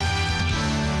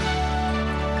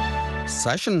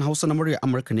Sashen Hausa na murya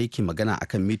Amurka ne ke magana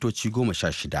akan mitoci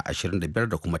 16, 25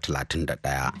 da kuma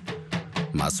 31.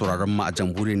 Masu sauraron mu a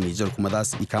jamhuriyar Nijar kuma za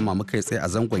su kama mu kai tsaye a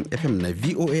zangon FM na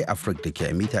VOA Africa da ke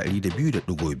a mita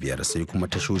 200.5 sai kuma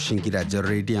tashoshin gidajen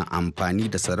rediyon amfani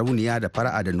da sarauniya da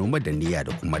fara'a da noma da niyya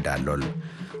da kuma dalol.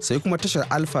 Sai kuma tashar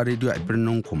Alpha Radio a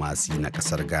birnin Kumasi na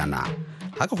kasar Ghana.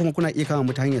 Haka kuma kuna iya kama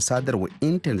mu ta hanyar sadarwa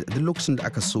intanet duk lokacin da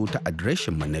aka so ta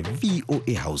adireshin mu na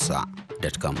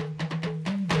voahausa.com.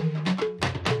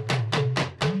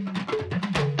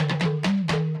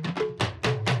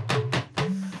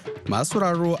 Masu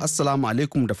raro Assalamu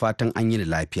alaikum da fatan an yi da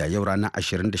lafiya yau ranar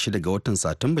 26 ga watan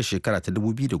Satumba shekara ta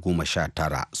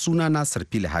 2019 suna na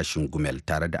Sarfila Hashin Gumel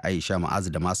tare da Aisha Ma'azu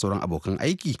da masu sauran abokan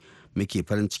aiki muke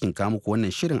farin cikin kamuku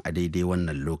wannan shirin a daidai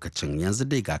wannan lokacin yanzu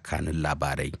dai ga kanun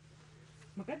labarai.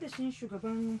 Mukaddashin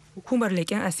shugaban hukumar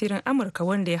leƙen asirin Amurka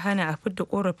wanda ya hana a fidda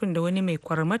korafin da wani mai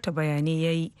kwarmata bayanai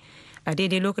ya yi a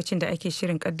daidai lokacin da ake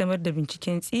shirin kaddamar da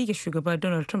binciken tsige shugaba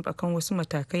Donald Trump akan wasu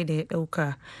matakai da ya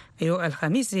dauka a yau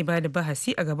Alhamis zai bada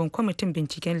bahasi a gaban kwamitin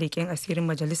binciken leƙen asirin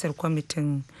majalisar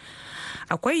kwamitin.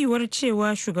 Akwai yiwuwar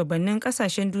cewa shugabannin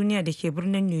kasashen duniya da ke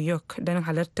birnin New York don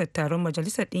halartar taron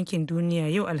majalisar ɗinkin duniya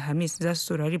yau Alhamis za su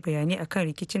saurari bayanai akan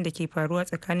rikicin da ke faruwa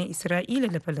tsakanin Isra'ila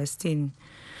da Palestine.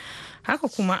 Haka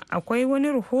kuma akwai wani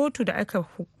rahoto da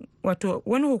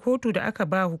aka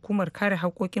ba hukumar kare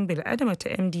haƙoƙin bil'adama ta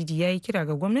MDD ya yi kira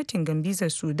ga gwamnatin Gambizar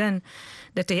Sudan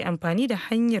da ta yi amfani da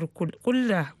hanyar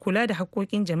kula da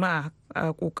haƙoƙin jama'a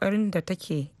a ƙoƙarin da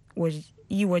take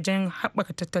yi wajen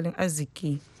haɓaka tattalin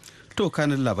arziki. To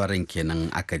kanin labaran kenan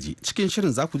aka ji. Cikin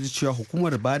shirin za ku ji cewa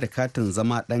hukumar ba da katin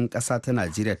zama ɗan ƙasa ta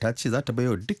Najeriya ta ce za ta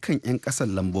baiwa dukkan 'yan ƙasar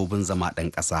lambobin zama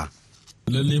ɗan ƙasa.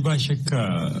 Lalle ba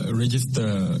shakka rajista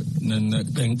na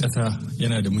ɗan ƙasa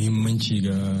yana da muhimmanci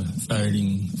ga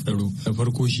tsarin tsaro. Da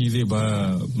farko shi zai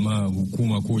ba ma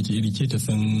hukuma ko wace iri ce ta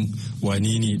san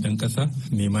wane ne ɗan ƙasa,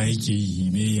 me ma yake yi,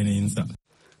 me yanayinsa.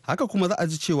 Haka kuma za a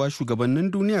ji cewa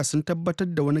shugabannin duniya sun tabbatar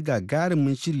da wani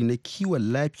gagarumin shiri na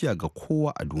kiwon lafiya ga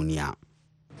kowa a duniya.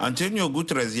 Antonio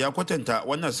Guterres ya kwatanta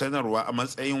wannan sanarwa a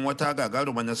matsayin wata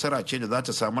gagarumar nasara ce da za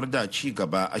ta samar da ci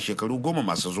gaba a shekaru 10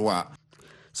 masu zuwa.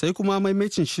 Sai kuma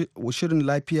maimacin shirin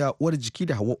lafiya uwar jiki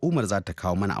da Hawa Umar za ta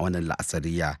kawo mana a wannan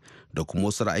la'asariya da kuma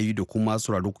wasu ra'ayi da kuma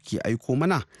sauraro kuke aiko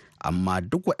mana, amma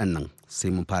duk waɗannan sai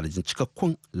mun fara jin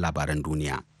cikakkun labaran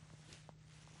duniya.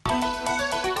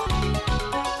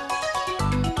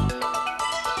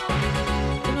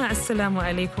 Assalamu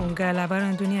alaikum ga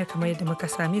labaran duniya kamar yadda muka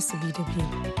same su bi da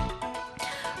bi.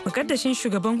 Mukaddashin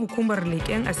shugaban hukumar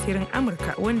leƙen asirin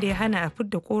Amurka wanda ya hana a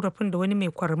fidda korafin da wani mai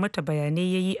kwarmata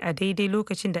bayanai ya yi a daidai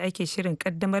lokacin da ake shirin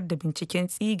kaddamar da binciken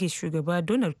tsige shugaba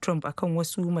Donald Trump akan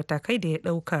wasu matakai da ya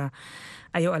ɗauka.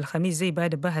 A yau Alhamis zai ba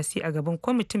da bahasi a gaban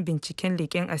kwamitin binciken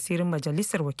leƙen asirin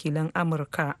Majalisar Wakilan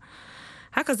Amurka.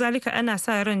 Haka zalika ana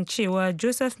sa ran cewa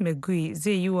Joseph McGuire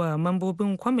zai yi wa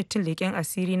mambobin kwamitin leƙen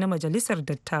asiri na Majalisar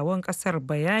Dattawan ƙasar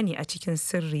bayani a cikin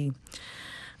sirri.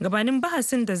 Gabanin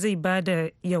bahasin da zai bada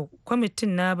yau, kwamitin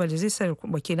na Majalisar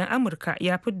Wakilan Amurka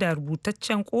ya fidda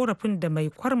rubutaccen korafin da mai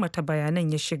kwarmata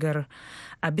bayanan ya shigar.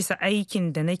 A bisa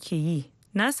aikin da nake yi,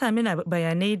 na sami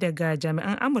bayanai daga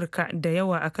jami'an Amurka da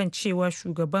yawa akan cewa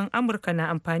shugaban Amurka na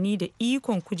amfani da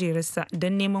ikon kujerarsa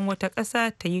don neman wata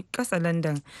ƙasa ta yi ƙasa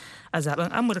London a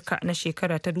zaben Amurka na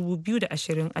shekara ta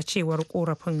 2020 a cewar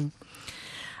korafin.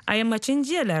 A yammacin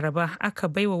jiya Laraba aka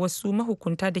baiwa wasu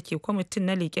mahukunta da ke kwamitin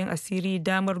na leƙen asiri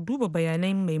damar duba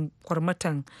bayanai mai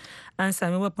kwarmatan. An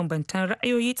sami mabambantan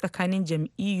ra'ayoyi tsakanin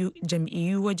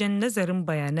jam'iyyu wajen nazarin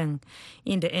bayanan,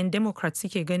 inda 'yan Democrat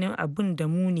suke ganin abun da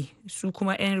muni, su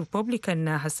kuma 'yan Republican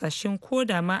na hasashen ko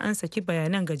da ma an saki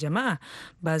bayanan ga jama'a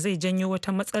ba zai janyo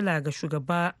wata matsala ga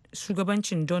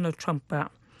shugabancin Donald Trump ba.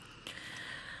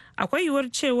 Akwai yiwuwar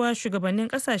cewa shugabannin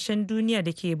kasashen duniya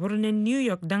da ke birnin New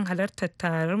York don halartar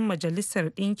taron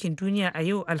Majalisar Ɗinkin Duniya a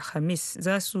yau Alhamis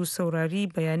za su saurari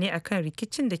bayanai akan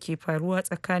rikicin da ke faruwa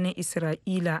tsakanin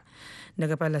Isra'ila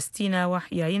daga Falastinawa,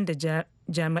 yayin da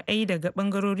jami'ai daga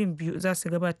bangarorin biyu za su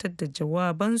gabatar da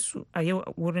jawabansu a yau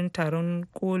a wurin taron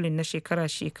kolin na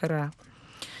shekara-shekara.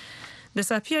 Da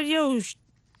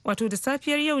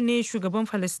safiyar yau ne shugaban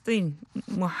Palestine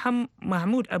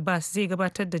Mahmud Abbas zai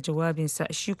gabatar da jawabinsa,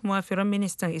 shi kuma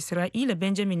Firaministan Isra'ila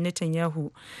Benjamin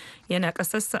Netanyahu yana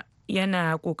ƙasarsa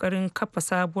yana ƙoƙarin kafa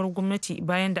sabuwar gwamnati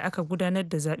bayan da aka gudanar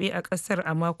da zaɓe a ƙasar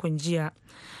a makon jiya.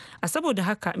 A saboda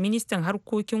haka ministan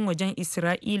harkokin wajen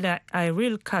Isra'ila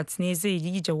Ariel Katz ne zai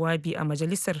yi jawabi a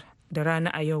majalisar da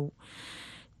rana a yau.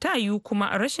 ta yiwu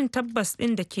kuma rashin tabbas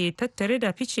ɗin da ke tattare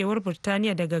da ficewar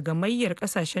Birtaniya daga gamayyar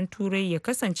ƙasashen turai ya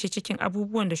kasance cikin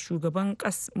abubuwan da shugaban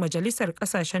majalisar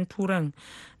ƙasashen turan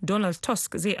Donald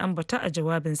Tusk zai ambata a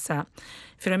jawabinsa.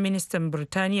 Firaministan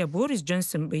Birtaniya Boris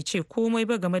Johnson bai ce komai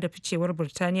ba game da ficewar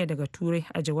Birtaniya daga turai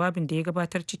a jawabin da ya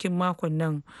gabatar cikin makon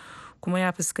nan, kuma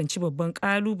ya fuskanci babban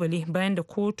kalubale bayan da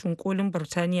kotun kolin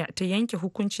Birtaniya ta yanke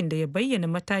hukuncin da ya bayyana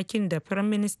matakin da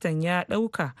firaministan ya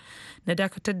dauka na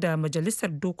dakatar da majalisar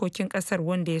dokokin kasar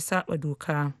wanda ya saba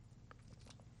doka.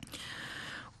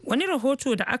 Wani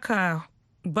rahoto da aka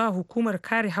ba hukumar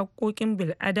kare haƙƙoƙin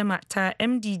bil'adama ta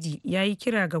MDD ya yi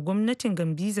kira ga gwamnatin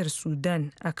Gambizar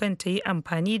Sudan akan ta yi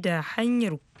amfani da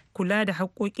hanyar kula da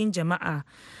haƙƙoƙin jama'a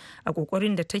a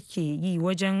kokarin da take yi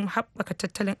wajen haɓaka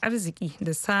tattalin arziki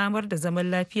da samar da zaman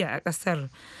lafiya a ƙasar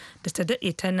da ta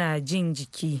daɗe tana jin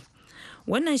jiki.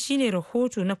 Wannan shine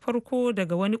rahoto na farko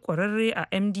daga wani ƙwararre a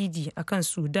MDD akan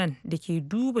Sudan da ke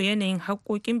duba yanayin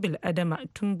haƙƙoƙin bil'adama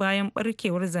tun bayan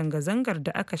ɓarkewar zanga-zangar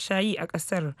da aka shayi a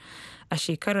ƙasar a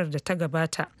shekarar da ta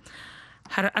gabata.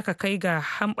 Har aka kai ga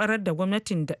hamɓarar da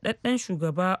gwamnatin da ɗaɗɗan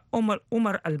shugaba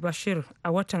Umar al-Bashir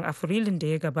a watan Afrilun da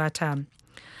ya gabata.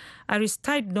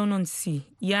 Aristide Dononsi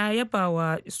ya yaba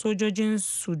wa sojojin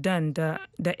Sudan da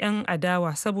 'yan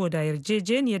adawa saboda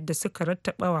yarjejeniyar da suka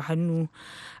rattaba wa hannu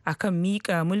akan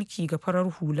miƙa mulki ga farar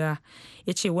hula.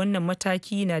 Ya ce wannan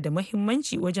mataki na da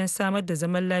mahimmanci wajen samar da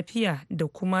zaman lafiya da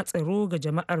kuma tsaro ga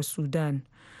jama'ar Sudan.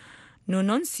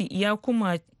 Dononsi ya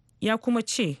kuma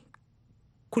ce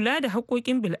kula da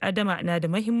haƙoƙin bil'adama na da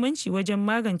mahimmanci wajen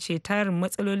magance tarin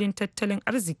matsalolin tattalin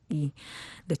arziki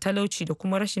da talauci da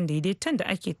kuma rashin daidaiton da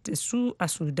ake da su a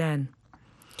Sudan.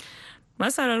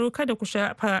 Masararo kada ku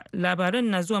shafa, labaran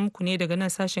na zuwa muku ne daga nan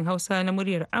sashen Hausa na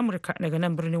muryar Amurka daga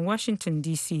nan birnin Washington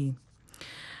DC.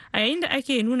 A yayin da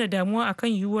ake nuna damuwa akan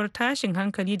yiwuwar tashin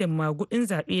hankali da magudin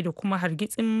zaɓe da kuma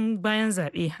hargitsin bayan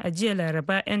zaɓe, a jiya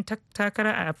Laraba 'yan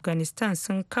takara a Afghanistan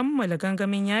sun kammala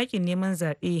gangamin yakin neman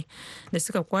zaɓe da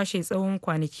suka kwashe tsawon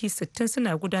kwanaki 60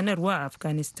 suna gudanarwa a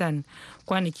Afghanistan,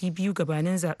 kwanaki biyu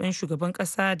gabanin zaben shugaban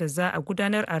ƙasa da za a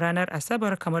gudanar a ranar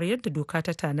Asabar kamar yadda doka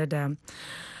ta tanada.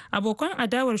 Abokan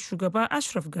adawar shugaba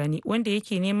Ashraf Ghani, wanda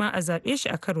yake nema a zaɓe shi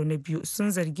a karo na biyu,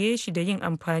 sun zarge shi da yin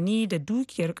amfani da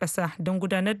dukiyar ƙasa don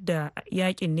gudanar da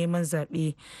yakin neman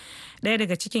zaɓe. Ɗaya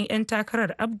daga cikin 'yan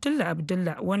takarar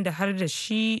Abdullah wanda har da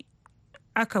shi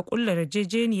aka kulla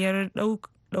yarjejeniyar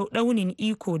ɗaunin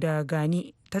iko da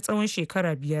Ghani ta tsawon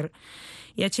shekara 5,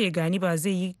 ya ce Ghani ba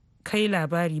zai yi kai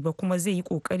labari ba kuma zai yi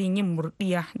ƙoƙarin yin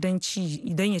murɗiya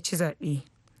don ya ci zaɓe.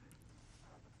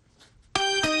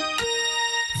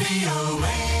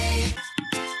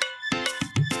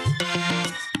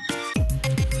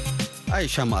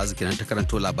 Aisha Ma'azu kenan ta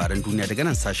karanto labaran duniya daga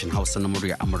nan sashen Hausa na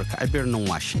murya Amurka a birnin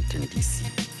Washington DC.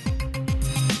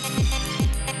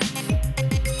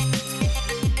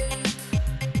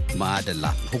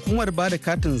 Ma'adalla, hukumar bada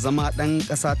katin zama ɗan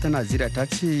ƙasa ta Najeriya ta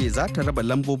ce za ta raba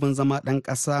lambobin zama ɗan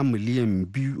ƙasa miliyan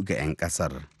 2 ga 'yan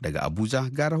ƙasar. Daga Abuja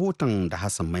ga rahoton da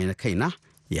Hassan Mai na kaina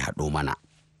ya haɗo mana.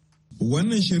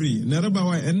 Wannan shiri na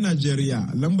rabawa 'yan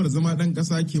Najeriya lambar zama ɗan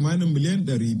ƙasa kimanin miliyan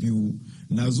 200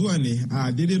 na zuwa ne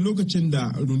a daidai lokacin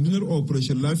da rundunar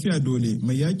Operation Lafiya Dole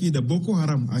mai yaƙi da Boko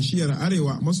Haram a shiyar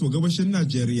arewa maso gabashin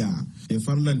Najeriya ya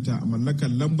farlanta mallakar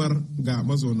lambar ga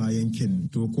mazauna yankin.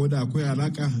 To ko da akwai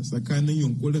alaka tsakanin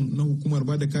yunkurin na hukumar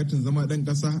bada katin zama ɗan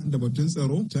ƙasa da batun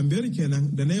tsaro? Tambayar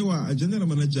kenan da na yawa a janar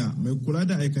manaja mai kula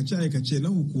da aikace-aikace na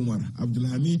hukumar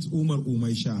Abdulhamid Umar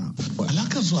Umaisha.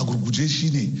 Alakar su a gurguje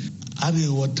shine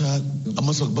arewa ta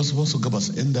maso gabas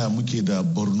inda muke da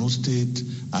Borno State,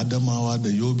 Adamawa da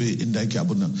Yobe inda ake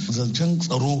abun nan. Zancen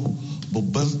tsaro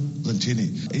babban zance ne.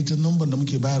 Ita namban da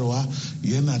muke bayarwa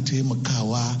yana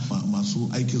taimakawa masu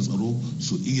aikin tsaro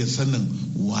su iya sanin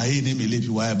waye ne mai laifi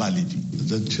waye ba laifi.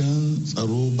 Zancen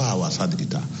tsaro ba wasa da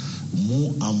ita.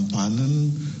 Mu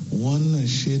amfanin wannan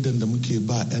shaidan da muke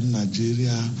ba 'yan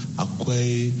Najeriya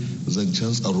akwai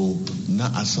zancen tsaro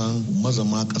na a san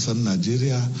mazama ƙasar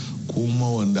Najeriya kuma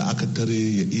wanda aka tare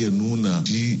ya iya nuna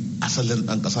shi asalin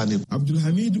ɗan ƙasa ne.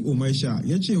 Abdulhamid Umaisha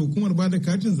ya ce hukumar bada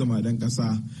katin zama ɗan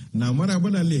ƙasa na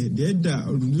marabalale da yadda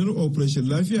rundunar Operation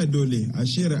Lafiya Dole a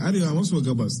shiyar arewa maso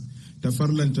gabas ta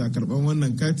farlanta karban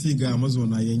wannan kati ga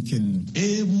mazauna yankin.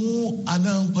 Mu a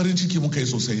nan farin ciki muka yi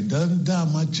sosai don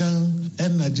dama can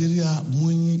 'yan Najeriya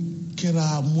mun yi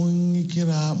kira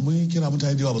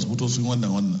mutane da yawa ba su fito sun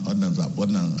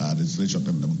wannan registration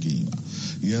din da muke yi ba.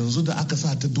 Yanzu da aka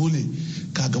sa ta dole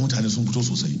kaga mutane sun fito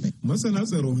sosai. Masana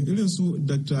tsaro irin su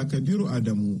Dr. Kabiru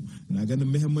Adamu na ganin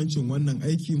muhimmancin wannan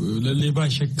aiki. Lalle ba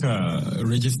shakka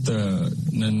rajista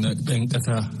na ɗan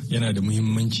ƙasa yana da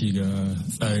muhimmanci ga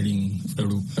tsarin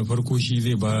tsaro. Da farko shi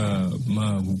zai ba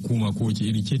ma hukuma kowace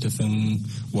iri ce ta san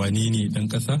wane ne ɗan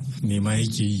ƙasa, me ma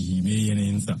yake yi, me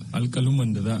yanayinsa.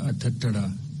 Alƙaluman da za a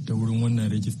tattara ta wurin wannan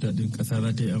rajista ɗin ƙasa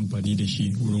za ta yi amfani da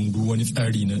shi wurin duk wani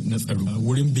tsari na tsaro.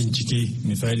 Wurin bincike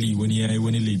misali wani ya yi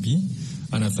wani laifi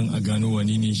ana son a gano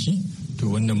wane ne shi, to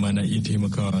wannan ma na iya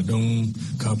taimakawa don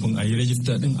kafin a yi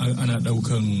rajista din ana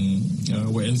daukan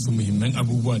wa'yansu muhimman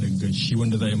abubuwa daga shi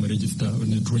wanda za a yi ma rajista,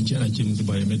 wanda turanci ana ce musu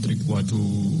biometric, wato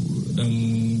dan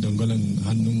dangalan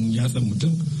hannun yatsan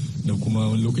mutum da kuma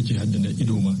wani lokaci hadda na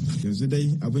ido ma. Yanzu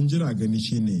dai abin jira gani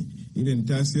shine irin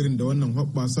tasirin da wannan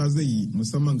hoɓɓasa zai yi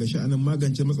musamman ga sha'anin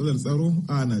magance matsalar tsaro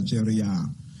a Najeriya.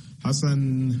 Hassan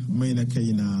mai na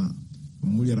kaina,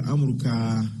 muryar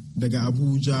Amurka daga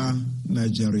Abuja,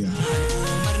 Najeriya.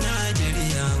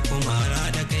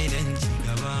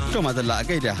 To madalla a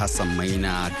gaida Hassan mai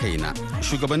na kaina.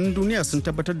 Shugabannin duniya sun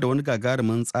tabbatar da wani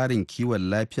gagarumin tsarin kiwon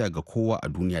lafiya ga kowa a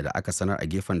duniya da aka sanar a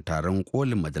gefen taron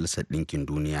kolin Majalisar Ɗinkin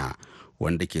Duniya,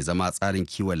 wanda ke zama tsarin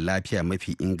kiwon lafiya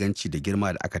mafi inganci da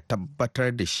girma da aka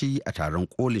tabbatar da shi a taron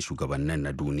kolin shugabannin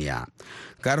na duniya.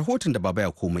 Ga rahoton da Baba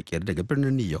ya koma daga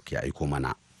birnin New York ya aiko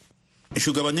mana.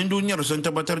 Shugabannin duniyar sun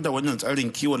tabbatar da wannan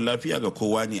tsarin kiwon lafiya ga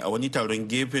kowa ne a wani taron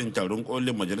gefen taron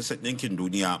kolin Majalisar Ɗinkin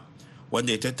Duniya,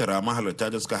 wanda ya tattara mahalarta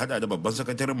da suka hada da babban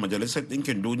sakataren Majalisar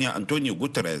Ɗinkin Duniya Antonio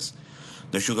Guterres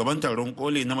da shugaban taron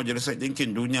koli na Majalisar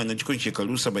Ɗinkin Duniya na cikin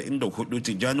shekaru 74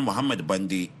 Tijjani Muhammad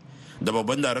Bande da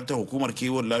babban daraktan hukumar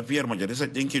kiwon lafiyar Majalisar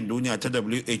Ɗinkin Duniya ta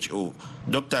WHO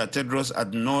Dr. Tedros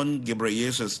Adhanom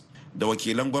Ghebreyesus da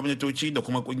wakilan gwamnatoci da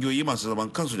kuma kungiyoyi masu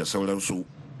zaman kansu da sauransu.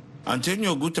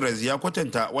 Antonio Guterres ya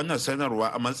kwatanta wannan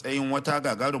sanarwa a matsayin wata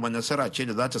gagarumar nasara ce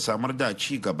da za ta samar da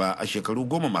ci gaba a shekaru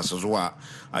 10 masu zuwa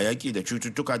a yaƙi da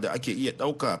cututtuka da ake iya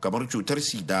ɗauka kamar cutar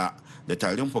sida da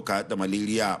tarin fuka da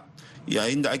maleriya,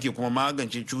 yayin da ake kuma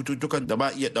magance cututtukan da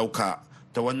ba iya ɗauka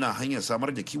ta wannan hanyar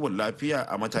samar da kiwon lafiya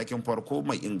a matakin farko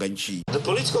mai inganci. The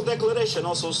political declaration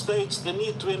also states the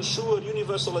need to ensure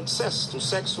universal access to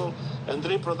sexual and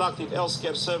reproductive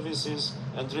healthcare services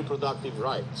and reproductive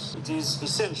rights. It is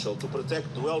essential to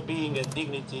protect the well-being and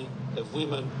dignity of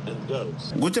women and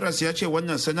girls. Guterres ya ce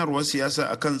wannan sanarwar siyasa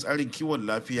akan tsarin kiwon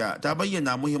lafiya ta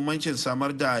bayyana muhimmancin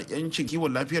samar da 'yancin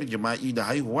kiwon lafiyar jima'i da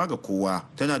haihuwa ga kowa,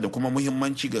 tana da kuma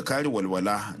muhimmanci ga kare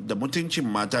walwala da mutuncin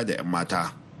mata da 'yan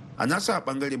mata. A nasa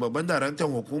bangare babban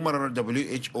daraktan hukumar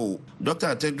WHO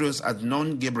Dr. Tedros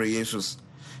Adhanom Ghebreyesus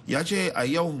ya ce a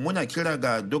yau muna kira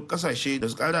ga duk kasashe da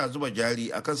su kara zuba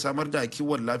jari akan samar da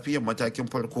kiwon lafiyar matakin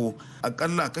farko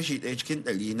akalla kashi 1 cikin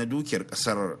 100 na dukiyar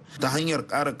kasar ta hanyar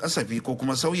ƙara kasafi ko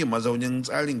kuma sauyin mazaunin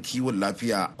tsarin kiwon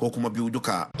lafiya ko kuma biyu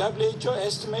duka. WHO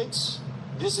estimates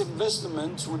this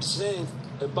investment would save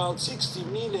about 60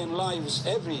 million lives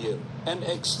every year and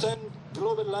extend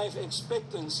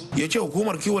ya ce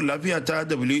hukumar kiwon lafiya ta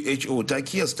WHO ta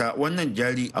kiyasta wannan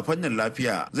jari a fannin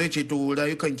lafiya zai ceto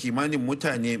rayukan kimanin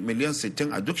mutane miliyan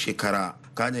 60 a duk shekara,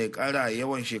 kana ya kara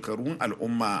yawan shekarun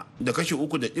al'umma da kashi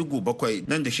 3.7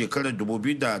 nan da shekarar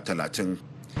 2030.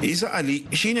 Isa Ali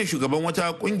shine shugaban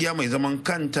wata kungiya mai zaman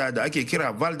kanta da ake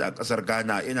kira VALD a kasar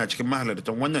Ghana, yana cikin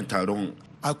mahalartan wannan taron.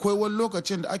 Akwai wani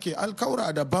lokacin da ake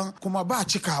alkawura daban kuma ba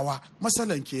cikawa,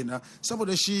 matsalan kenan,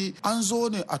 saboda shi an zo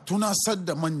ne a tunasar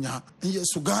da manya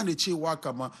su gane cewa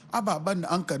kama ababen da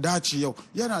an ka dace yau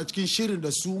yana cikin shirin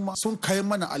da su ma sun kai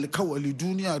mana alkawali,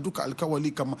 duniya duka alkawali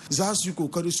kama za su yi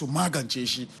kokari su magance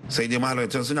shi. Sai dai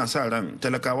mahalartan suna sa ran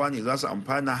talakawa ne za su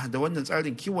amfana da wannan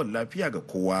tsarin kiwon lafiya ga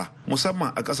kowa,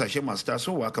 musamman a kasashe masu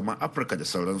tasowa kamar Afirka da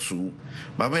sauransu.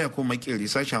 Baba ya kuma kiri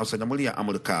sashen Hausa na murya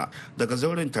Amurka daga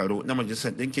zauren taro na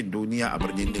Majalisar Ɗinkin Duniya a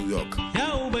birnin New York.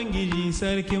 Ya Ubangiji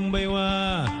sarkin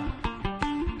baiwa.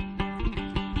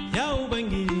 Ya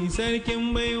Ubangiji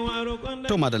sarkin baiwa roƙon da.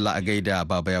 To madalla a gaida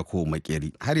Baba ya ko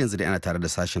makeri. Har yanzu dai ana tare da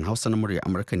sashen Hausa na murya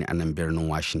Amurka ne a nan birnin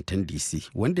Washington DC,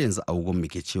 wanda yanzu agogon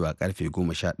muke cewa karfe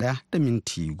 11 da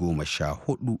minti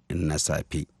 14 na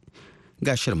safe.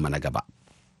 Ga shirin na gaba.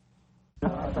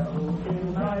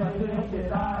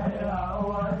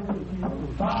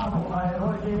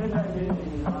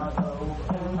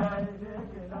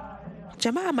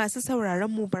 Jama'a masu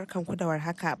sauraron mu barkanku da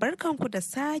warhaka, barkanku da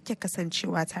sake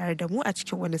kasancewa tare da mu a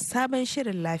cikin wani sabon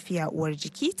shirin lafiya uwar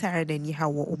jiki tare da ni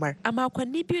Hauwa Umar. A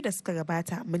makonni 2 da suka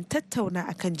gabata mun tattauna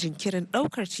akan jinkirin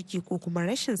ɗaukar ciki ko kuma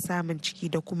rashin samun ciki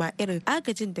da kuma irin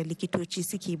agajin da likitoci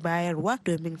suke bayarwa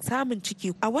domin samun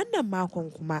ciki. A wannan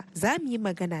makon kuma za mu yi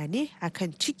magana ne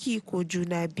akan ciki ko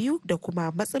juna biyu da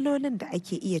kuma matsalolin da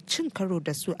ake iya cin karo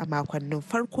da su a makonnin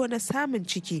farko na samun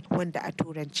ciki, wanda a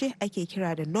turance ake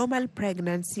kira da normal pregnancy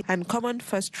and common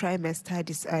first trimester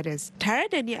disorders. Tare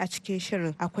da ni a cikin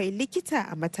shirin akwai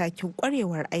likita a matakin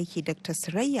kwarewar aiki Dr.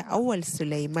 Surayya Awal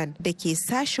Sulaiman da ke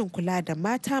sashen kula da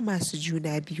mata masu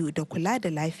juna biyu da kula da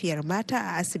lafiyar mata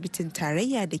a asibitin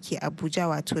tarayya da ke Abuja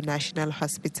wato National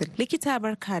Hospital. Likita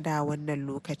barka da wannan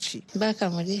lokaci. Barka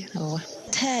mu dai Hauwa.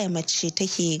 Ta yaya mace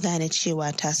take gane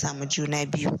cewa ta samu juna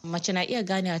biyu? Mace na iya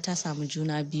ganewa ta samu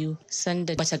juna biyu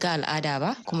sanda bata ga al'ada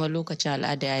ba kuma lokacin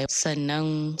al'ada yayi,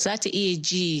 sannan za ta iya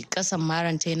ji kasan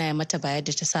maranta yana mata ba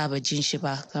yadda ta saba jin shi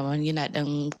ba, kamar yana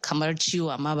dan kamar ciwo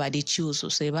amma ba dai ciwo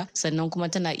sosai ba, sannan kuma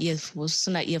wasu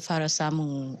suna iya fara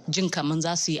samun jin kamar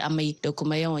za su yi amai da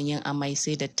kuma yawan yin amai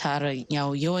sai da tara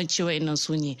yawo. Yawanci wa'annan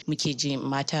su ne muke ji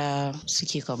mata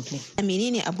suke complain.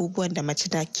 Menene abubuwan da mace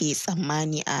da ke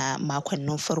tsammani a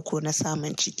makonnin farko na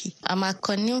samun ciki? A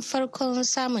makonnin farkon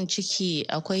samun ciki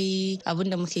akwai abin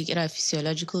da muke kira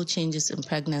physiological changes in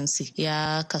pregnancy,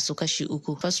 ya kasu kashi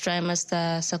 3: first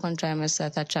trimester, second trimester,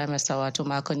 third trimester, wato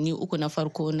makonni 3 na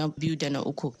farko, na 2 da na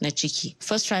 3 na ciki.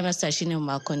 First trimester shine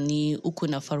makonni 3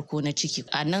 na farko na ciki.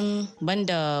 A nan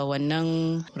banda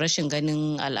wannan rashin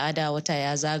ganin al'ada, wata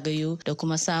ya zagayo da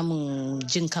kuma samun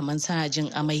jin kamar sana jin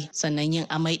amai, sannan yin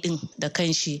amai din da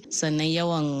kanshi, sannan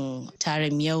yawan tara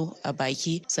miyau a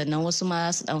baki, sannan wasu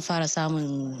ma su dan fara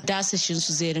samun dasashin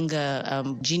su zai ringa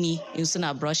jini in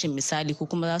suna brushing misali, ko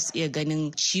kuma za su iya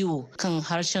ganin ciwo kan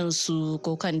harshen su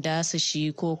ko kan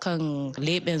dasashi ko kan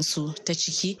leben su ta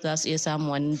ciki, za su iya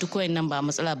samu wannan. Duk wayannan ba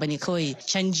matsala bane, kawai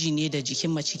canji ne da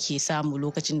jikin mace ke samu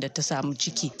lokacin da ta samu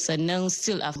ciki. Sannan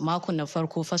still a mako na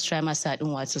farko first trimester din,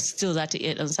 wato still za ta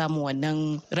iya dan samu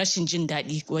wannan rashin jin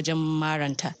daɗi wajen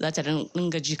maranta, za ta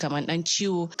dinga ji kamar dan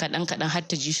ciwo kaɗan har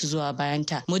ta ji shi zuwa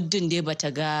bayanta. Muddin dai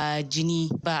bata ga jini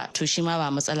ba to shi ma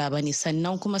ba matsala bane.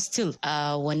 Sannan kuma still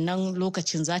a wannan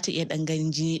lokacin za ta iya dan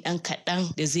ganin jini dan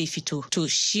kaɗan da zai fito, to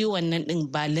shi wannan din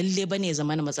ba lalle bane ya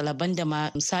zama matsala, banda ma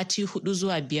sati 4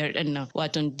 zuwa 5 din nan,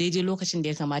 wato daidai lokacin da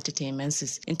ya kamata ta yi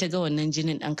menses, in ta ga wannan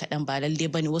jinin dan kaɗan ba lalle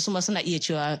bane. Wasu ma suna iya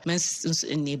cewa menses din su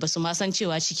ne, ba su ma san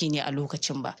cewa ciki ne a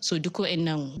lokacin ba. So duk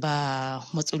wa'annan ba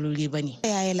matsaloli bane.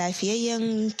 Yaya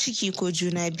lafiyayyen ciki ko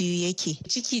juna biyu yake?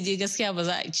 Ciki dai gaskiya ba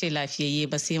za a ce lafiyayye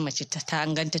ba sai mace ta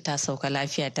ganta ta sauka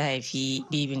lafiya ta haifi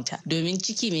bibinta, domin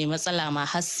ciki mai matsala ma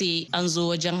har sai an zo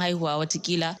wajen haihuwa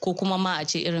watakila, ko kuma ma a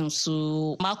ce irin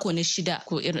su mako na 6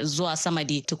 ko irin zuwa sama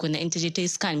dai tukuna in ta je ta yi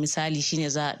scan misali, shine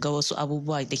za ga wasu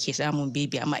abubuwa da ke samun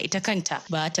bebi, amma ita kanta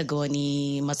ba ta ga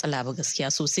wani matsala ba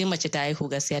gaskiya. So sai mace ta haihu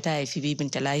gaskiya ta haifi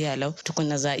bibinta lafiya lau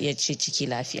tukuna za a iya ce ciki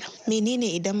lafiya. Menene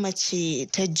idan mace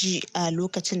ta ji a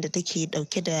lokacin da take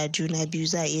dauke da juna biyu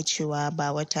za a iya cewa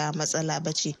ba wata matsala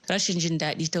ba ce? Rashin jin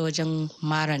daɗi ta wajen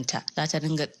maranta, za ta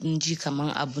dinga ji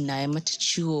kamar abu na ya mata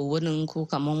ciwo wurin, ko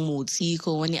kamar motsi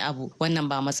ko wani abu, wannan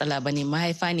ba matsala ba ne.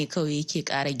 Mahaifa ne kawai yake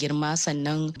ƙara girma,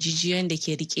 sannan jijiyoyin da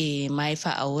ke rike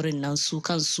mahaifa a wurin nan su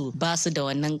kansu ba su da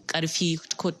wannan ƙarfi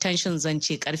ko tension,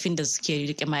 zance ƙarfin da suke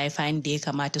rike mahaifa inda ya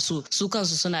kamata. Su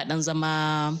kansu suna dan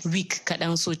zama weak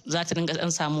kaɗan, so za ta dinga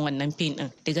dan samu wannan pain din.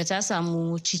 Daga ta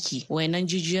samu ciki, wayannan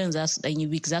jijiyoyin za su dan yi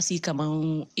weak, za su yi kamar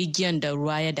igiyan da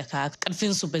ruwa ya daka,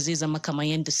 ƙarfin su ba zai zama kamar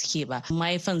yadda suke ba.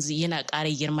 Mahaifan yana ƙara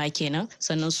girma kenan,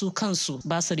 sannan su kansu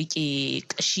ba su rike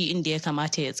kashi inda ya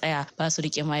kamata ya tsaya, ba su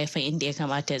rike mahaifan inda ya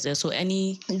kamata ya tsaya. So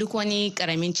duk wani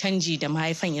karamin canji da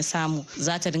mahaifan ya samu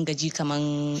za ta dinga ji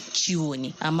kaman ciwo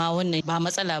ne, amma wannan ba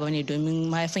matsala bane domin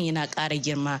mahaifan yana ƙara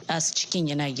girma, ɗasu cikin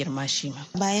yana girma shi ma.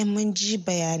 Bayan mun ji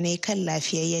bayanai kan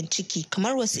lafiyayyen ciki,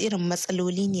 kamar wasu irin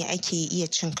matsaloli ne ake iya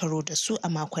cin karo da su a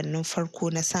makonnin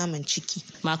farko na samun ciki?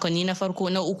 Makonni na farko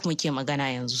na 3 muke magana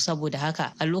yanzu, saboda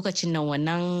haka a lokacin nan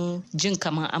wannan jin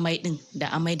kaman amai din da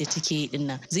amai da take yi din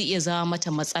nan zai iya zama mata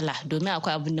matsala, domin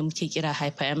akwai abin da muke kira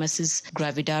hyperemesis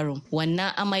gravidarum.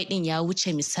 Wannan amai din ya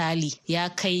wuce misali, ya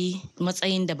kai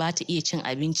matsayin da ba ta iya cin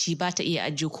abinci, ba ta iya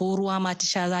ajiye ko ruwa ma ta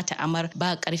sha, za ta amar,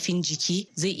 ba karfin jiki,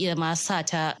 zai iya ma sa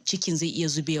ta cikin zai iya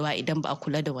zubewa idan ba a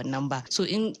kula da wannan ba. So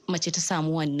in mace ta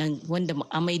samu wannan wanda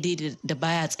amai dai da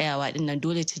baya tsayawa din nan,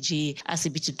 dole ta je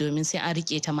asibiti domin sai an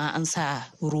rike ta ma an sa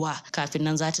ruwa kafin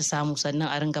nan za ta samu, sannan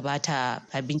a ringa bata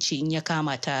abinci in ya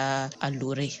kama ta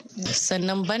allurai.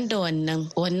 Sannan banda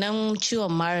wannan ciwon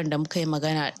marar da muka yi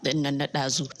magana dinnan na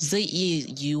ɗazu zai iya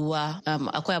yiwuwa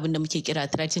akwai abin da muke kira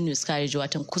threatening miscarriage,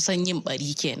 watan kusan yin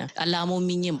bari kenan,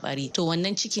 alamomin yin bari. To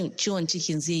wannan ciwon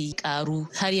cikin zai yi karu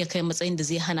har ya kai matsayin da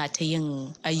zai hana ta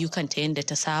yin ayyukan ta yadda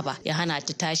ta saba, ya hana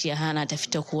ta tashi, ya hana ta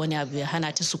fita ko wani abu, ya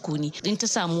hana ta sukuni. In ta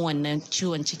samu wannan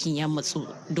ciwon cikin ya matsu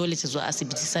dole ta zo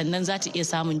asibiti, sannan za ta iya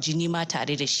samun jini ma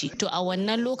tare da shi. To a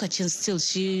wannan lokacin still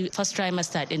shi first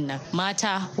trimester din nan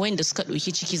mata wanda suka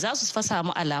ɗauki ciki za su fa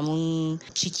samu alamun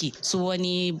ciki, su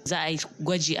wani za a yi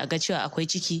gwaji a ga cewa akwai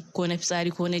ciki ko na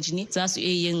fitsari ko na jini, za su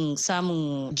iya yin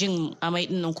samun jin amai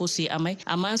din nan ko su yi amai.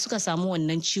 Amma in suka samu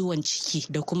wannan ciwon ciki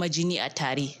da kuma jini a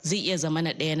tare zai iya zama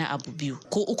na ɗaya na abu biyu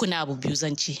ko uku na abu biyu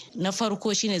zan ce. Na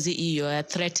farko shine zai iya yiwa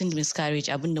threatened miscarriage,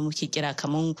 abin da muke kira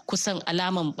kaman kusan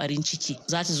alaman barin ciki.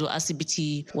 Za ta zo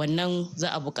asibiti, wannan za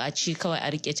a buƙaci kawai a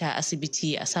rike ta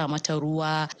asibiti, a sa mata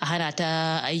ruwa, a hana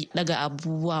ta daga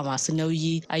abubuwa masu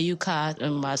nauyi, ayyuka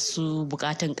masu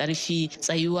buƙatan ƙarfi,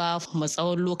 tsayuwa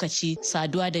matsawon lokaci,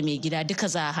 saduwa da mai gida, duka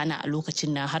za a hana a lokacin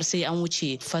nan har sai an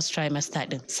wuce first trimester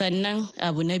din. Sannan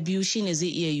abu na biyu shine zai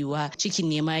iya yiwuwa cikin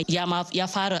ne ma ya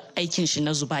fara aikin shi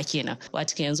na zuba kenan,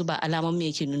 wato yanzu ba alaman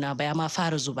me yake nuna ba, ya ma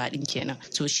fara zuba din kenan.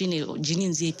 To shine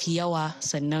jinin zai fi yawa,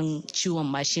 sannan ciwon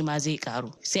ma shi ma zai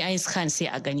karu. Sai an yi scan sai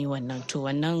a gani wannan. To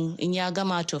wannan in ya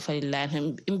gama to fa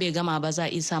in bai gama ba za a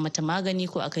iya sa mata magani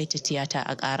ko a kai ta tiyata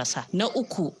a karasa. Na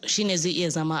uku shine zai iya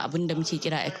zama abin da muke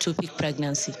kira ectopic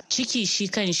pregnancy. Ciki shi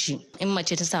kanshi, in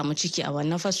mace ta samu ciki a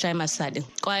wannan first trimester din,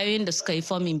 kwayoyin da suka yi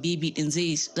forming baby din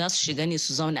za su shiga ne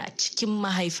su zauna a cikin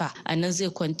mahaifa, a nan zai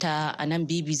kwanta, a nan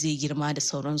baby zai girma da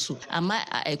sauransu. Amma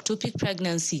a ectopic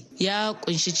pregnancy ya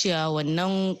kunshi cewa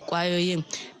wannan kwayoyin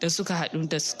da suka haɗu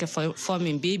da suka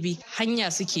forming baby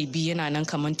hanya suke bi, yana nan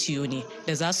kamar tiyo ne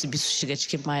da za su bi su shiga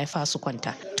cikin mahaifa su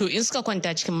kwanta. To in suka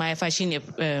kwanta cikin mahaifa shine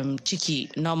ciki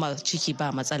normal, ciki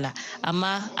ba matsala.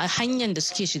 Amma a hanyar da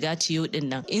suke shiga tiyo din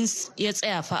nan, in ya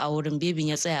tsaya fa a wurin, babin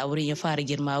ya tsaya a wurin, ya fara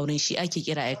girma wurin, shi ake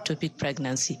kira ectopic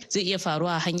pregnancy. Zai iya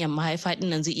faruwa a hanyar mahaifa din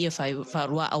nan, zai iya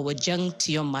faruwa a wajen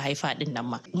tiyon mahaifa din nan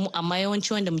ma. Amma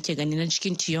yawanci wanda muke gani na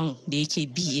cikin tiyon da yake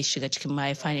bi ya shiga cikin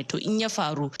mahaifa ne. To in ya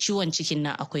faru, ciwon cikin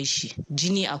nan akwai shi,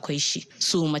 jini akwai shi.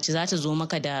 So mace za ta zo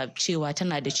maka da cewa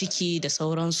tana da ciki da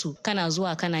sauransu. Kana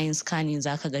zuwa kana yin scanning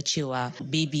zaka ga cewa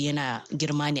baby yana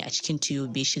girma ne a cikin tiyo,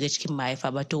 bai shiga cikin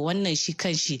mahaifa ba. To wannan shi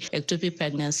kanshi ectopic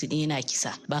pregnancy din yana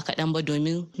kisa ba kaɗan ba,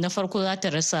 domin na farko za ta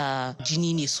rasa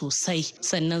jini ne sosai,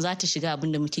 sannan za ta shiga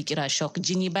abin da muke kira shock.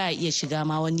 Jini baya iya shiga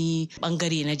ma wani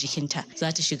bangare na jikinta,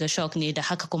 za ta shiga shock ne, da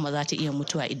haka kuma za ta iya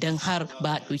mutuwa idan har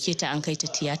ba a ɗauke ta an kai ta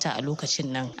tiyata a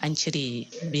lokacin nan an cire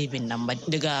bebin nan ba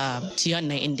daga tiyon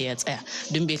nan inda ya tsaya,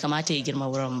 don bai kamata ya girma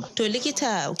wurin ba. To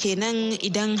likita, kenan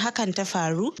idan hakan ta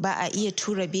faru ba a iya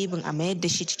tura bebin a mayar da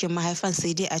shi cikin mahaifan,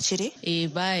 sai dai a cire?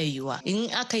 Baya yiwa. In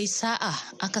aka yi sa'a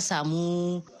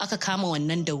aka kama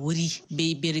wannan da wuri,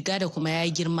 bai riga da kuma ya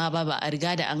girma ba a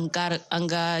riga da an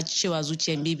ga cewa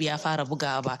zuciyar bebi ya fara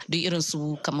bugawa ba, duk irin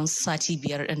su kamar sati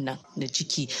 5 din nan da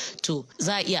ciki, to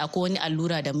za a iya, akwai wani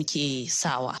allura da muke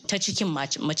sawa ta cikin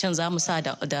macen, za mu sa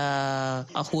da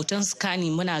a hoton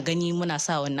scanning muna gani, muna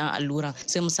sa wannan alluran,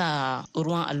 sai mu sa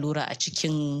ruwan allura a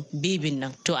cikin bebin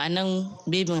nan. To a nan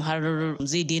bebin har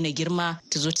zai daina girma,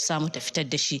 ta zo ta samu ta fitar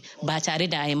da shi ba tare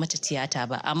da a yi mata tiyata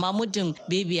ba. Amma muddin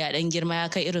bebi ya dan girma ya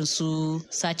kai irin su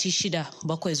sati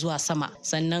 6-7 zuwa sama,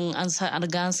 sannan an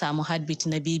riga an samu heartbeat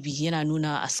na bebi yana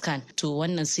nuna a scan, to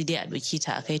wannan sai dai a ɗauki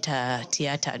ta a kai ta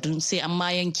tiyata, don sai an ma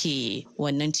yanke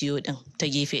wannan tiyo din ta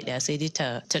gefe ɗaya, sai dai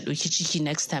ta ɗauki ciki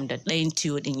next time da ɗayan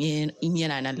tiyo din in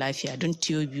yana nan lafiya, don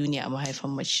tiyo biyu ne a mahaifan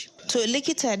mace. To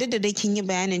likita, da kin yi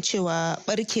bayanin cewa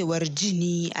barkewar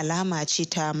jini alama ce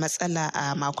ta matsala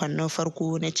a makonnin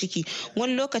farko na ciki,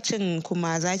 wani lokacin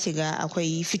kuma za ki ga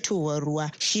akwai fitowar ruwa,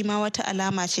 shi ma wata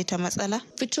alama ce ta matsala?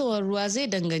 Fitowar ruwa zai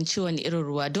danganci wani irin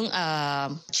ruwa, don a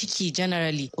ciki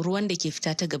generally ruwan da ke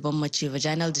fita ta gaban mace,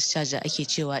 vaginal discharge ake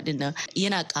cewa dinnan,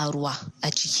 yana karuwa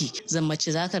a ciki.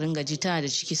 Mace za ka ringa ji tana da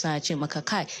ciki sana ce maka,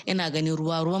 kai ina ganin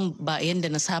ruwan ba yanda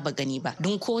na saba gani ba,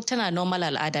 don ko tana normal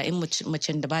al'ada, in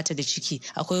macen da bata da ciki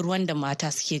akwai ruwan da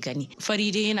mata suke gani.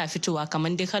 Fari dai yana fitowa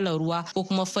kamar dai kalar ruwa, ko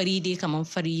kuma fari dai kamar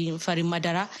farin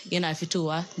madara yana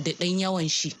fitowa da ɗan yawan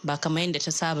shi, ba kamar yadda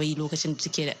ta saba yi lokacin da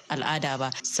take da al'ada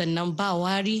ba. Sannan ba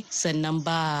wari, sannan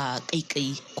ba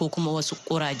ƙaiƙayi ko kuma wasu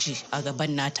ƙuraje a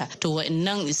gaban nata. To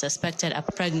wa'annan is suspected a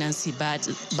pregnancy, ba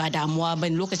damuwa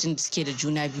bane lokacin da suke da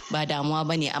juna biyu, ba damuwa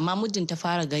bane. Amma muddin ta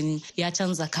fara gani ya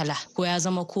canza kala, ko ya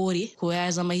zama kore, ko ya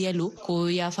zama yellow, ko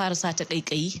ya fara sa ta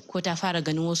ƙaiƙayi, ko ta fara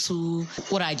ganin wasu wasu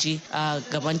kuraje a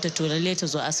gabanta to lalle ta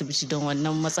zo asibiti don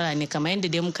wannan matsala ne kamar yadda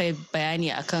dai muka yi bayani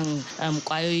akan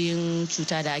kwayoyin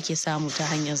cuta da ake samu ta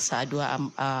hanyar saduwa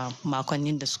a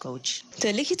makonnin da suka wuce. To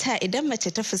likita, idan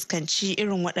mace ta fuskanci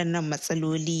irin waɗannan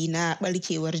matsaloli na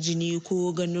barkewar jini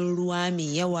ko ganin ruwa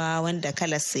mai yawa wanda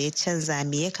kalarsa ya canza,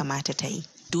 me ya kamata ta yi?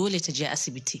 Dole ta je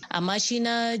asibiti, amma shi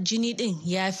na jini din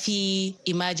ya fi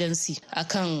emergency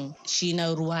akan shi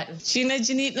na ruwa din. Shi na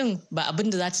jini din ba abin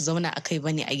da za ta zauna a kai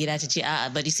bane a gida ta ce a'a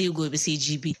bari sai gobe sai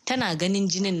jibi. Tana ganin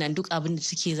jinin nan duk abin da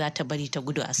take za ta bari ta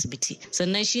gudu asibiti.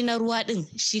 Sannan shi na ruwa din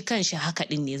shi kanshi haka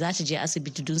din ne, za ta je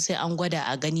asibiti don sai an gwada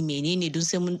a gani menene, don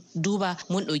sai mun duba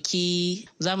mun ɗauki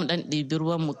za mu dan ɗebi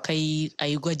ruwan mu kai a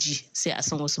yi gwaji sai a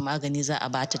san wasu magani za a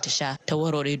bata ta sha ta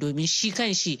warware, domin shi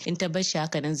kanshi in ta bar shi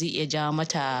haka nan zai iya jawo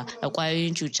mata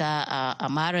kwayoyin cuta a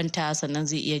maranta, sannan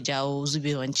zai iya jawo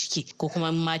zubewan ciki ko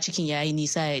kuma ma cikin yayi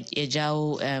nisa ya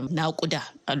jawo naƙuda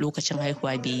a lokacin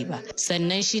haihuwa bai yi ba.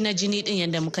 Sannan shi na jini din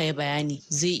yadda muka yi bayani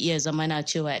zai iya zama na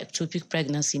cewa ectopic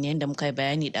pregnancy ne yadda muka yi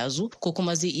bayani ɗazu, ko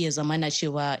kuma zai iya zama na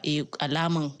cewa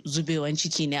alaman zubewan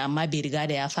ciki ne amma bai riga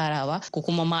da ya fara ba, ko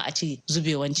kuma ma a ce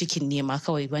zubewan cikin ne ma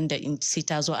kawai, wanda in sai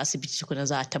ta zo asibiti kuna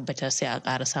za a tabbatar sai a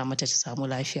ƙarasa mata ta samu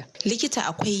lafiya. Likita,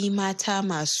 akwai mata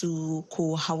masu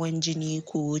ko hawan jini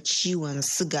ko ciwon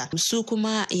siga, su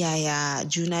kuma yaya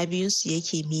juna biyunsu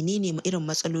yake, menene irin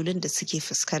matsalolin da suke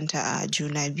fuskanta a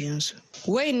juna biyunsu?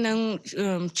 Wayannan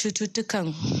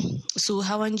cututtukan su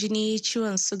hawan jini,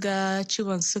 ciwon siga,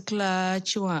 ciwon sikla,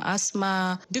 ciwon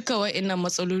asma, duka wayannan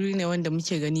matsaloli ne wanda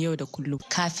muke gani yau da kullum.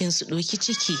 Kafin su ɗauki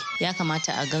ciki ya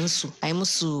kamata a gansu, a yi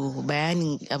musu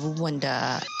bayanin abubuwan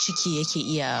da ciki yake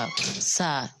iya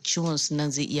sa ciwon su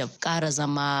nan zai iya ƙara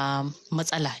zama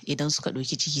matsala idan suka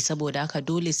ɗauki ciki. Saboda haka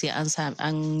dole sai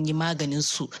an yi maganin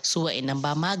su wa'annan,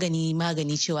 ba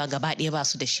magani cewa gaba ɗaya ba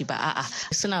su da shi ba, a'a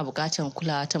suna buƙatar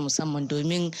kulawa ta musamman,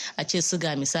 domin a ce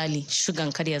suga misali,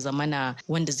 shugan kar ya zamana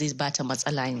wanda zai bata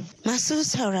matsala ne. Masu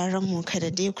sauraron mu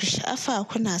kada dai ku sha'afa,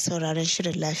 kuna sauraron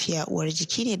shirin lafiya uwar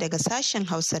jiki ne daga sashen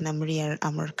Hausa na muryar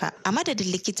Amurka. A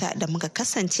madadin likita da muka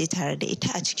kasance tare da ita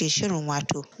a cikin shirin,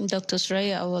 wato Dr.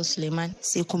 Suraya Awal Suleiman,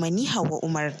 sai kuma ni Hauwa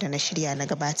Umar da na shirya na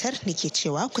gabatar, nake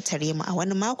cewa ku tare mu a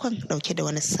wani makon dauke da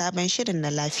wani sabon shirin na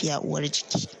lafiya uwar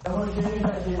jiki.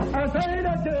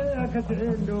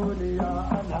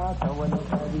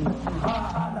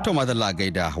 To madalla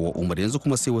gaida Hawa Umar, yanzu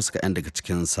kuma sai wasu kaɗan daga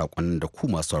cikin saƙonnin da ku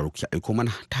masu sauraro ke aiko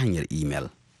mana ta hanyar imel.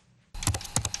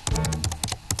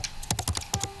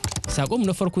 Sakonmu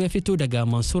na farko ya fito daga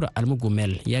Mansur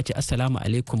Almugumel, ya ce Assalamu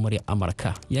alaikum murya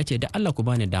Amurka. Ya ce da Allah ku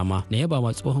bani dama na yaba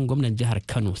wa tsohon gwamnan jihar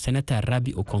Kano Sanata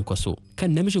Rabi'u Kwankwaso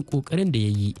kan namijin kokarin da ya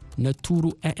yi na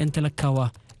turo 'ya'yan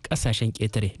talakawa kasashen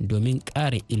ƙetare domin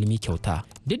ƙarin ilimi kyauta,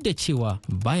 duk da cewa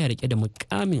baya rike da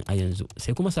mukamin a yanzu.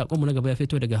 Sai kuma sakonmu na gaba ya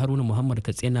fito daga Haruna Muhammad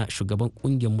Katsina, shugaban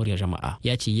kungiyar muryar jama'a.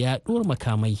 Ya ce yaɗuwar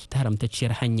makamai ta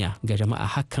haramtacciyar hanya ga jama'a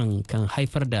hakan kan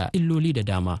haifar da illoli da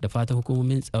dama, da fata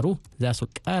hukumomin tsaro za su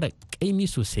ƙara ƙaimi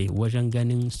sosai wajen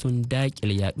ganin sun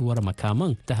daƙile yaɗuwar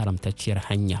makaman ta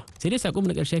haramtacciyar hanya. Sai dai sakonmu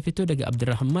na ƙarshe ya fito daga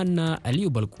Abdulrahman na Aliyu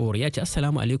Balkor, ya ce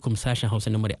Assalamu alaikum sashen Hausa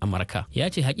na muryar Amurka. Ya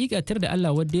ce hakikatar da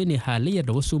Allah wadda ne halayyar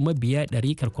da wasu mabiya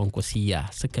ɗarikar kwankwasiya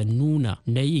suka nuna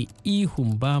na yi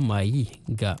ihun ba ma yi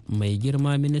ga mai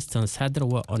girma ministan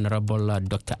sadarwa Honorable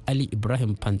Dr. Ali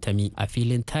Ibrahim Pantami a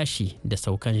filin tashi da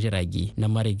saukan jirage na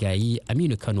marigayi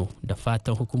Aminu Kano, da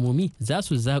fatan hukumomi za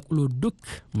su zakulo duk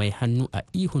mai hannu a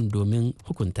ihun domin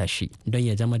hukunta shi don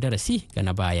ya zama darasi ga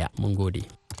na baya. Mun gode.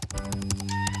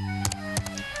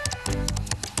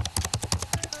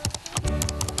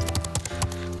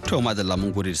 To madalla,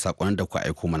 mun gode da sakonin da ku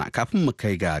aiko mana. Kafin mu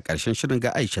kai ga karshen shirin,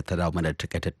 ga Aisha ta dawo mana da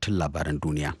takaitattun labaran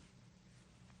duniya.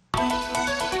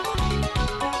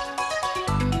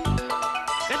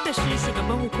 Kaddashin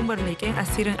shugaban hukumar leƙen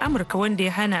asirin Amurka wanda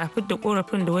ya hana a fidda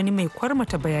korafin da wani mai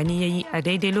kwarmata bayani ya yi a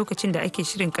daidai lokacin da ake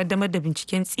shirin kaddamar da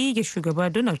binciken tsige shugaba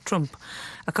Donald Trump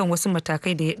akan wasu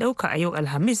matakai da ya dauka a yau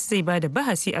Alhamis, zai ba da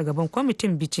bahasi a gaban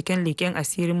kwamitin binciken leƙen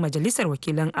asirin Majalisar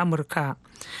Wakilan Amurka.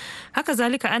 Haka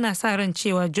zalika ana sa ran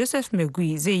cewa Joseph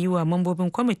Megui zai yi wa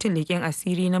mambobin kwamitin leƙen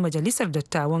asiri na Majalisar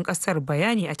Dattawan ƙasar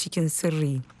bayani a cikin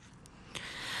sirri.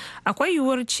 Akwai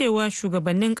yiwuwar cewa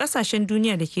shugabannin kasashen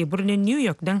duniya da ke birnin New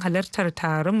York don halartar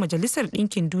taron Majalisar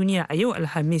Ɗinkin Duniya a yau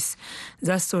Alhamis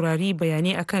za su saurari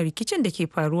bayanai akan rikicin da ke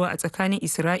faruwa a tsakanin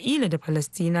Isra'ila da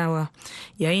Falastinawa,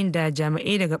 yayin da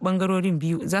jami'ai daga bangarorin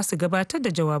biyu za su gabatar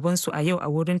da jawabansu a yau a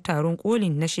wurin taron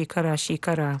kolin na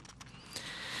shekara-shekara.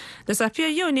 Da safiyar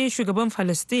yau ne shugaban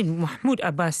Palestine Mahmud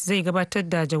Abbas zai gabatar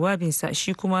da jawabinsa,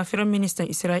 shi kuma Firaministan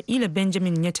Isra'ila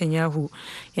Benjamin Netanyahu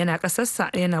yana kasarsa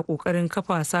yana kokarin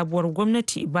kafa sabuwar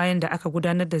gwamnati bayan da aka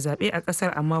gudanar da zaɓe a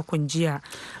ƙasar a makon jiya.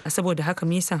 Saboda haka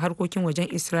ministan harkokin wajen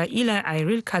Isra'ila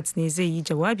Israel Katz ne zai yi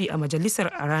jawabi a majalisar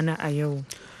a ranar a yau.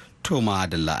 To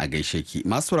madalla a gaishe ki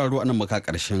masu sauraro anan muka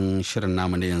karshen shirin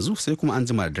namu na yanzu, sai kuma an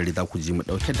jima da dare za ku ji mu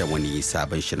dauke da wani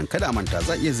sabon shirin. Kada a manta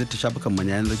za iya zita shafukan mu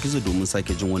na yanar gizo domin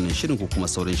sake jin wannan shirin ko kuma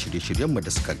sauran shirye-shiryen mu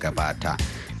da suka gabata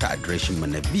ta adireshin mu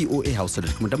na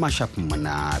voahausa.com da ma shafin mu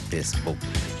na Facebook.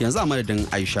 Yanzu a madadin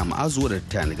Aisha Ma'azu da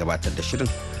ta gabatar da shirin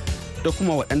da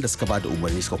kuma waɗanda suka bada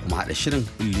umarni suka kuma haɗa shirin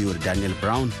Liyar Daniel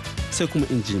Brown, sai kuma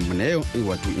injiniyan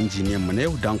mu na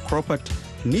yau Dan Crawford.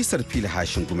 Nisar fili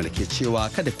hashin gumel ke cewa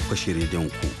kada ku kashe rediyon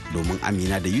ku domin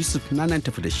Amina da Yusuf na nan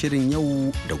tafi da shirin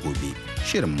yau da gobe,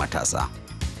 shirin matasa.